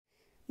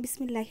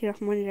বিসমিল্লাহির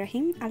রহমানির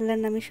রহিম।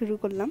 আল্লাহর নামে শুরু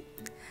করলাম।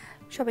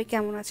 সবাই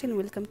কেমন আছেন?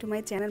 Welcome to my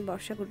channel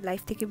Barsha good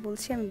life থেকে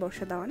বলছি আমি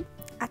বর্ষা দাওয়ান।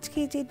 আজকে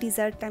যে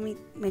ডিজার্টটা আমি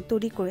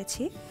তৈরি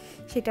করেছি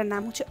সেটার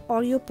নাম হচ্ছে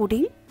অরিও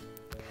পুডিং।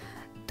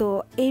 তো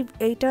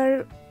এইটার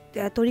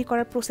তৈরি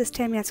করার প্রসেসটা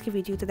আমি আজকে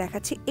ভিডিওতে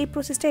দেখাচ্ছি। এই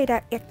প্রসেসটা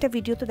একটা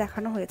ভিডিওতে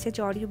দেখানো হয়েছে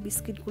যে অরিও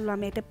বিস্কিটগুলো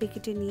আমি একটা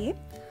প্যাকেটে নিয়ে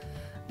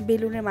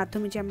বেলুনের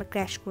মাধ্যমে যে আমরা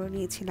ক্র্যাশ করে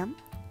নিয়েছিলাম।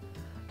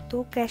 তো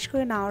ক্র্যাশ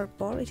করে নেওয়ার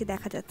পর এই যে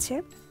দেখা যাচ্ছে,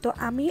 তো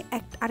আমি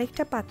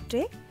আরেকটা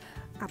পাত্রে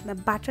আপনার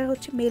বাটার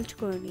হচ্ছে মেল্ট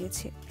করে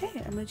নিয়েছি। হ্যাঁ,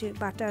 আমি যে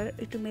বাটার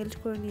একটু মেল্ট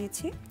করে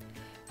নিয়েছি,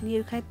 নিয়ে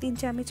ওখানে 3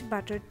 চামচ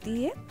বাটার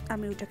দিয়ে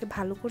আমি ওটাকে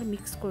ভালো করে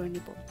মিক্স করে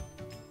নিব।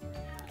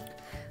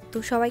 তো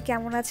সবাই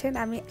কেমন আছেন?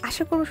 আমি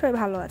আশা করব সবাই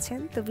ভালো আছেন।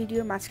 তো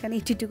ভিডিওর মাঝখানে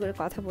একটু করে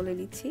কথা বলে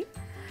নিচ্ছি।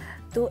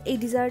 তো এই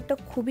ডিজার্টটা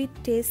খুবই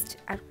টেস্ট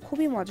আর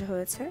খুবই মজা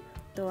হয়েছে,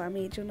 তো আমি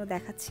এর জন্য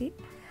দেখাচ্ছি।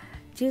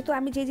 যেহেতু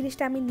আমি যে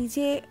জিনিসটা আমি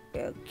নিজে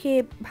খেয়ে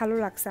ভালো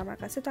লাগছে আমার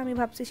কাছে, তো আমি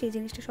ভাবছি সেই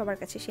জিনিসটা সবার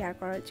কাছে শেয়ার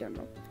করার জন্য।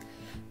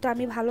 তো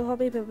আমি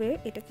ভালোভাবে এভাবে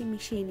এটাকে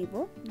মিশিয়ে নিব।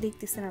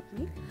 দেখতেছেন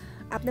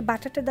আপনি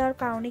বাটারটা দেওয়ার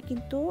কারণে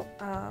কিন্তু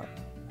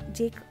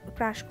যে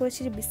ক্রাশ করেছে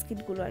যে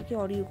বিস্কিটগুলো আর কি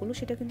অরিওগুলো,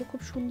 সেটা কিন্তু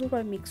খুব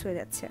সুন্দরভাবে মিক্স হয়ে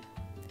যাচ্ছে,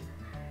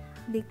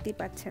 দেখতেই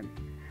পাচ্ছেন।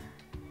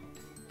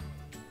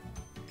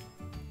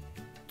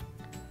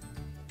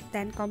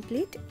 Then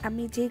complete.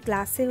 আমি যে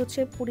গ্লাসে হচ্ছে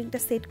পুডিংটা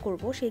সেট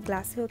করব, সেই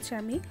গ্লাসে হচ্ছে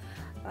আমি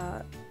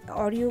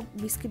অরিও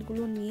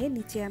বিস্কিটগুলো নিয়ে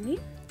নিচে আমি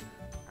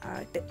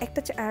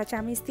একটা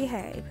চামচ দিয়ে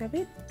এভাবে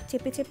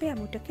চেপে চেপে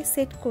আমি ওটাকে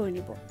সেট করে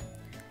নিব।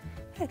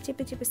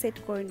 চেপে চেপে সেট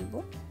করে নিব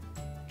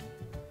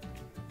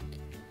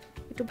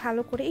একটু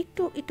ভালো করে,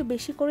 একটু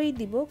বেশি করেই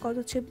দিব, কত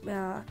হচ্ছে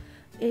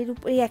এর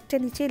উপরে একটা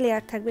নিচে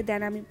লেয়ার থাকবে,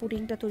 দেন আমি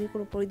পুডিংটা তৈরি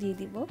করে উপরে দিয়ে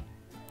দিব।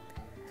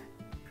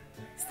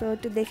 সো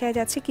একটু দেখা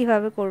যাচ্ছে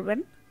কিভাবে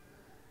করবেন।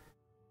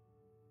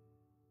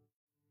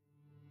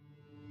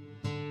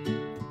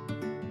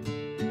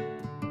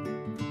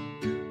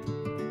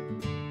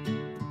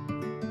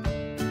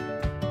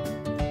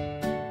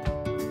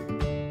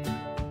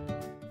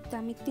 তো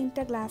আমি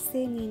 3টা গ্লাসে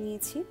নিয়ে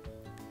নিয়েছি।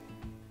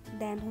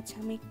 দেন হচ্ছে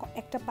আমি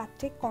একটা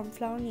পাত্রে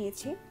কর্নফ্লাওয়ার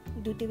নিয়েছি,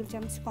 2 টেবিল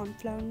চামচ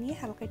কর্নফ্লাওয়ার নিয়ে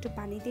হালকা একটু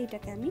পানি দিয়ে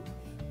এটাকে আমি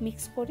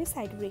মিক্স করে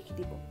সাইডে রেখে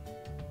দিব।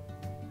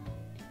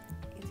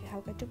 এই যে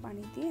হালকা একটু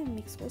পানি দিয়ে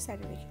মিক্স করে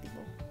সাইডে রেখে দিব।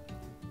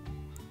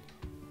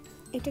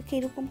 এটা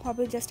কীরকম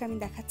হবে জাস্ট আমি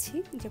দেখাচ্ছি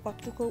যে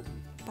কতটুকু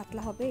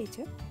পাতলা হবে। এই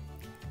যে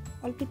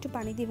অল্প একটু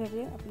পানি দিয়ে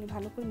ভাবে আপনি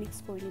ভালো করে মিক্স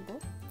করে নিব।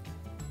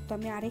 তো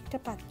আমি আরেকটা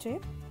পাত্রে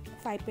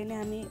ফ্রাই প্যানে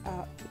আমি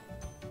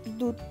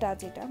দুধটা,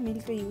 যেটা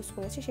মিল্কটা ইউজ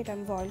করেছি, সেটা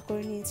আমি বয়েল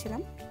করে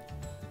নিয়েছিলাম,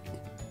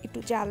 একটু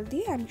জাল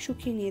দিয়ে আমি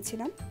শুকিয়ে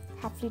নিয়েছিলাম।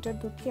 1/2 লিটার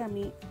দুধকে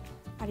আমি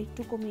আর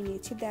একটু কমিয়ে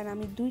নিয়েছি। দেন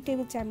আমি 2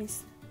 টেবিল চামচ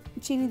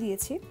চিনি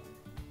দিয়েছি।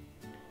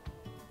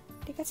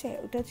 ঠিক আছে,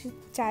 ওটা হচ্ছে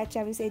 4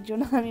 চামচ, এর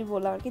জন্য আমি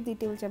বললাম আর কি 2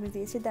 টেবিল চামচ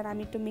দিয়েছি। দেন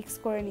আমি একটু মিক্স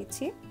করে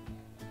নিচ্ছি।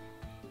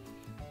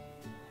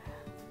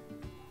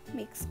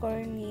 মিক্স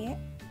করে নিয়ে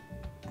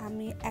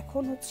আমি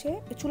এখন হচ্ছে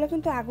চুলা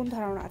কিন্তু আগুন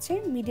ধরানো আছে,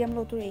 মিডিয়াম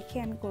লোতে রেখে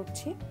আমি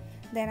করছি।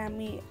 দেন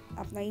আমি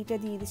আপনার এটা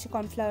দিয়ে দিচ্ছি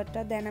কর্নফ্লাওয়ারটা।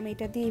 দেন আমি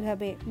এটা দিয়ে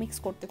এইভাবে মিক্স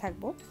করতে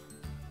থাকবো।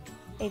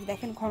 এই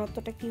দেখেন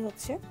ঘনত্বটা কি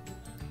হচ্ছে,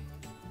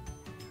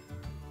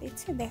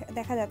 দেখছেন?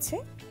 দেখা যাচ্ছে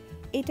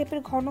এই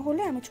টাইপের ঘন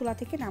হলে আমি চুলা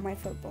থেকে নামাই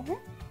ফেলবো।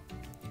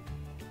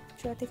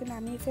 চুলা থেকে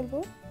নামিয়ে ফেলবো।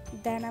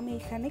 দেন আমি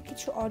এখানে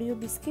কিছু অরিও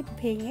বিস্কিট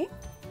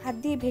হাত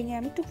দিয়ে ভেঙে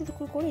আমি টুকরো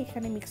টুকরো করে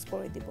এখানে মিক্স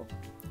করে দিব।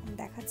 আমি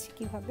দেখাচ্ছি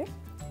কিভাবে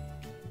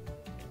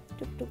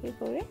টুকটুকু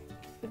করে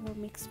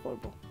মিক্স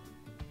করব।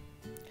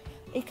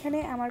 এখানে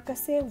আমার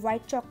কাছে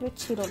হোয়াইট চকলেট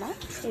ছিল না,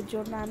 এর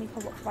জন্য আমি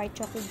হোয়াইট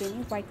চকলেট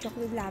দিইনি। হোয়াইট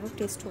চকলেট দিলে আরও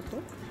টেস্ট হতো।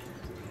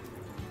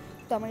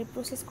 তো আমার এই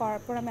প্রসেস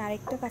করার পর আমি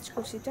আরেকটা কাজ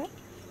করছি, এটা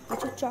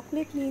কিছু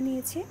চকলেট নিয়ে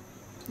নিয়েছি,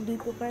 2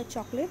 প্রকারের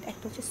চকলেট,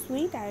 একটা হচ্ছে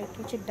সুইট আর একটা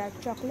হচ্ছে ডার্ক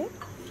চকলেট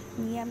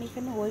নিয়ে আমি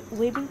এখানে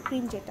ওয়েবিং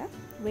ক্রিম, যেটা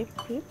ওয়েব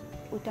ক্রিম,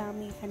 ওটা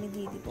আমি এখানে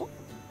দিয়ে দিব।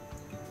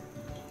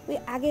 ওই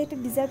আগে একটা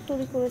ডিজার্ট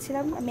তৈরি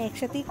করেছিলাম, আমি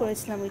একসাথেই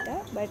করেছিলাম ওইটা,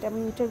 বাট আমি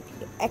ওইটা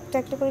একটা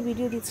একটা করে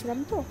ভিডিও দিচ্ছিলাম,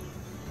 তো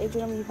এই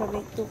জন্য আমি এইভাবে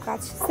একটু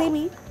কাজ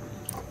সেমই,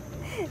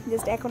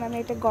 জাস্ট এখন আমি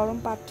একটা গরম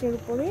পাত্রের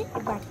উপরে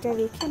বাটিটা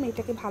রেখে আমি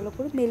এটাকে ভালো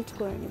করে মেল্ট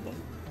করে নেব।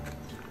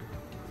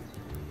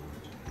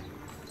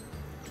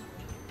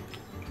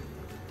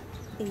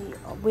 এই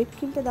হুইপ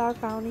ক্রিমটা দেওয়ার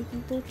কারণে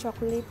কিন্তু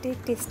চকোলেটের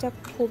টেস্টটা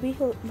খুবই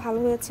ভালো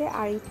হয়েছে,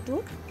 আর একটু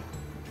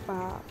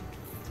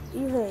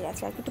হয়ে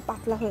গেছে আর কি, একটু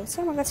পাতলা হয়েছে।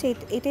 আমার কাছে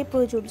এটাই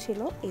প্রয়োজন ছিল।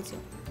 এই যে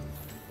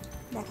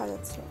দেখা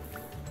যাচ্ছে।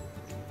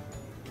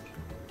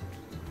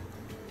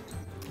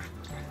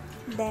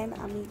 দেন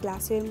আমি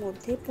গ্লাসের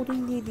মধ্যে পুডিং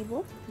দিয়ে দিব,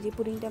 যে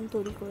পুডিংটা আমি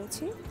তৈরি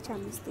করেছি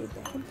চামচ দিয়ে।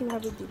 দেখেন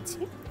কীভাবে দিচ্ছি।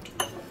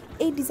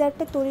 এই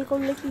ডিজার্টটা তৈরি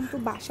করলে কিন্তু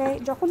বাসায়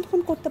যখন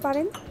তখন করতে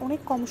পারেন,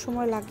 অনেক কম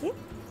সময় লাগে,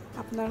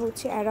 আপনার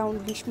হচ্ছে অ্যারাউন্ড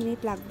 20 মিনিট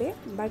লাগবে।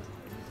 বাট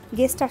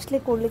গেস্ট আসলে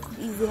করলে খুব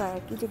ইজি হয়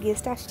আর কি, যে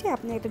গেস্ট আসছে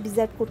আপনি একটা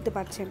ডিজার্ট করতে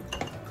পারছেন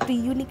একটু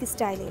ইউনিক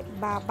স্টাইলে,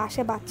 বা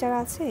বাসায় বাচ্চারা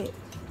আছে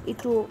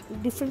একটু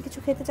ডিফারেন্ট কিছু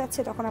খেতে চাচ্ছে,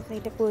 তখন আপনি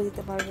এটা করে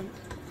দিতে পারবেন।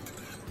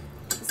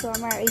 সো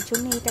আমার এই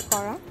জন্য এটা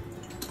করা,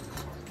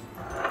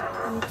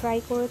 আমি ট্রাই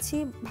করেছি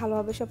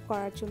ভালোভাবে সব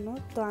করার জন্য।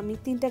 তো আমি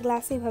 3টা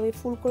গ্লাস এইভাবে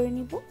ফুল করে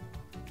নিব।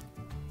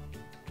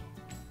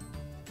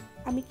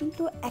 আমি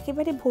কিন্তু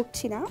একেবারে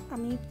ভরছি না,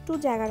 আমি একটু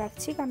জায়গা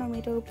রাখছি, কারণ আমি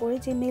এটার উপরে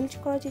যে মেল্ট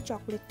করা যে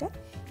চকলেটটা,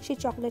 সেই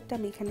চকলেটটা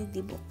আমি এখানে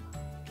দিব।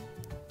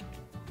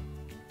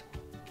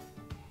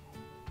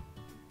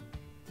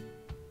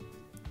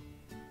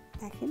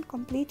 দেখেন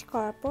কমপ্লিট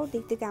করার পর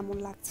দেখতে কেমন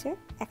লাগছে।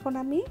 এখন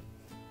আমি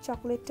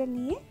চকলেটটা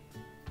নিয়ে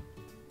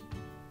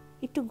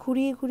একটু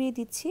ঘুরিয়ে ঘুরিয়ে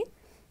দিচ্ছি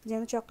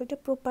যেন চকলেটটা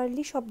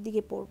প্রপারলি সব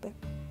দিকে পড়বে।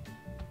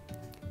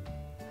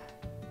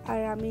 আর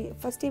আমি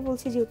ফার্স্টেই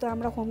বলছি, যেহেতু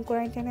আমরা হোম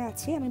কোয়ারেন্টাইনে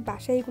আছি, আমি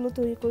বাসায় এগুলো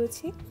তৈরি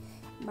করেছি,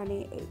 মানে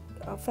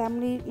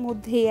ফ্যামিলির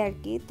মধ্যেই আর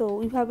কি। তো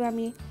ওইভাবে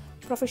আমি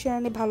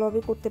প্রফেশনালি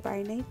ভালোভাবে করতে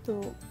পারি নাই, তো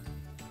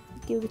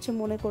কেউ কিছু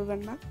মনে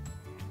করবেন না।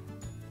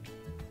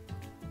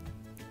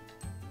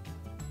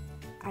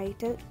 আর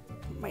এটা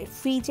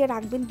ফ্রিজে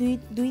রাখবেন,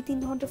 2-3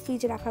 ঘন্টা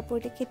ফ্রিজে রাখার পর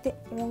এটা খেতে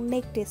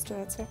অনেক টেস্ট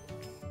হয়েছে।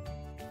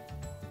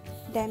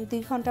 দেন 2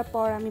 ঘন্টা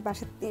পর আমি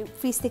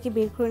ফ্রিজ থেকে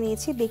বের করে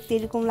নিয়েছি, দেখতে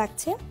এরকম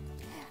লাগছে।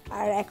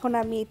 আর এখন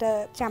আমি এটা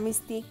চামচ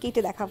দিয়ে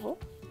কেটে দেখাবো।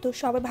 তো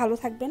সবাই ভালো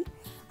থাকবেন,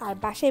 আর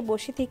বাসায়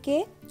বসে থেকে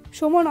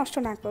সময় নষ্ট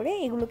না করে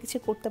এগুলো কিছু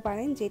করতে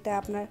পারেন, যেটা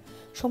আপনার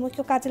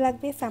সময়কেও কাজে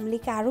লাগবে,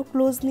 ফ্যামিলিকে আরও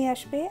ক্লোজ নিয়ে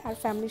আসবে, আর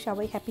ফ্যামিলি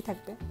সবাই হ্যাপি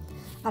থাকবে।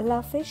 আল্লাহ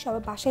হাফেজ,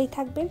 সবাই বাসায়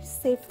থাকবেন,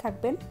 সেফ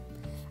থাকবেন,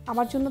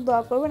 আমার জন্য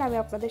দোয়া করবেন, আমি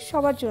আপনাদের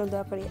সবার জন্য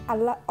দোয়া করি।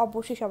 আল্লাহ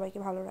অবশ্যই সবাইকে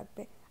ভালো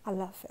রাখবে।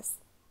 আল্লাহ হাফেজ।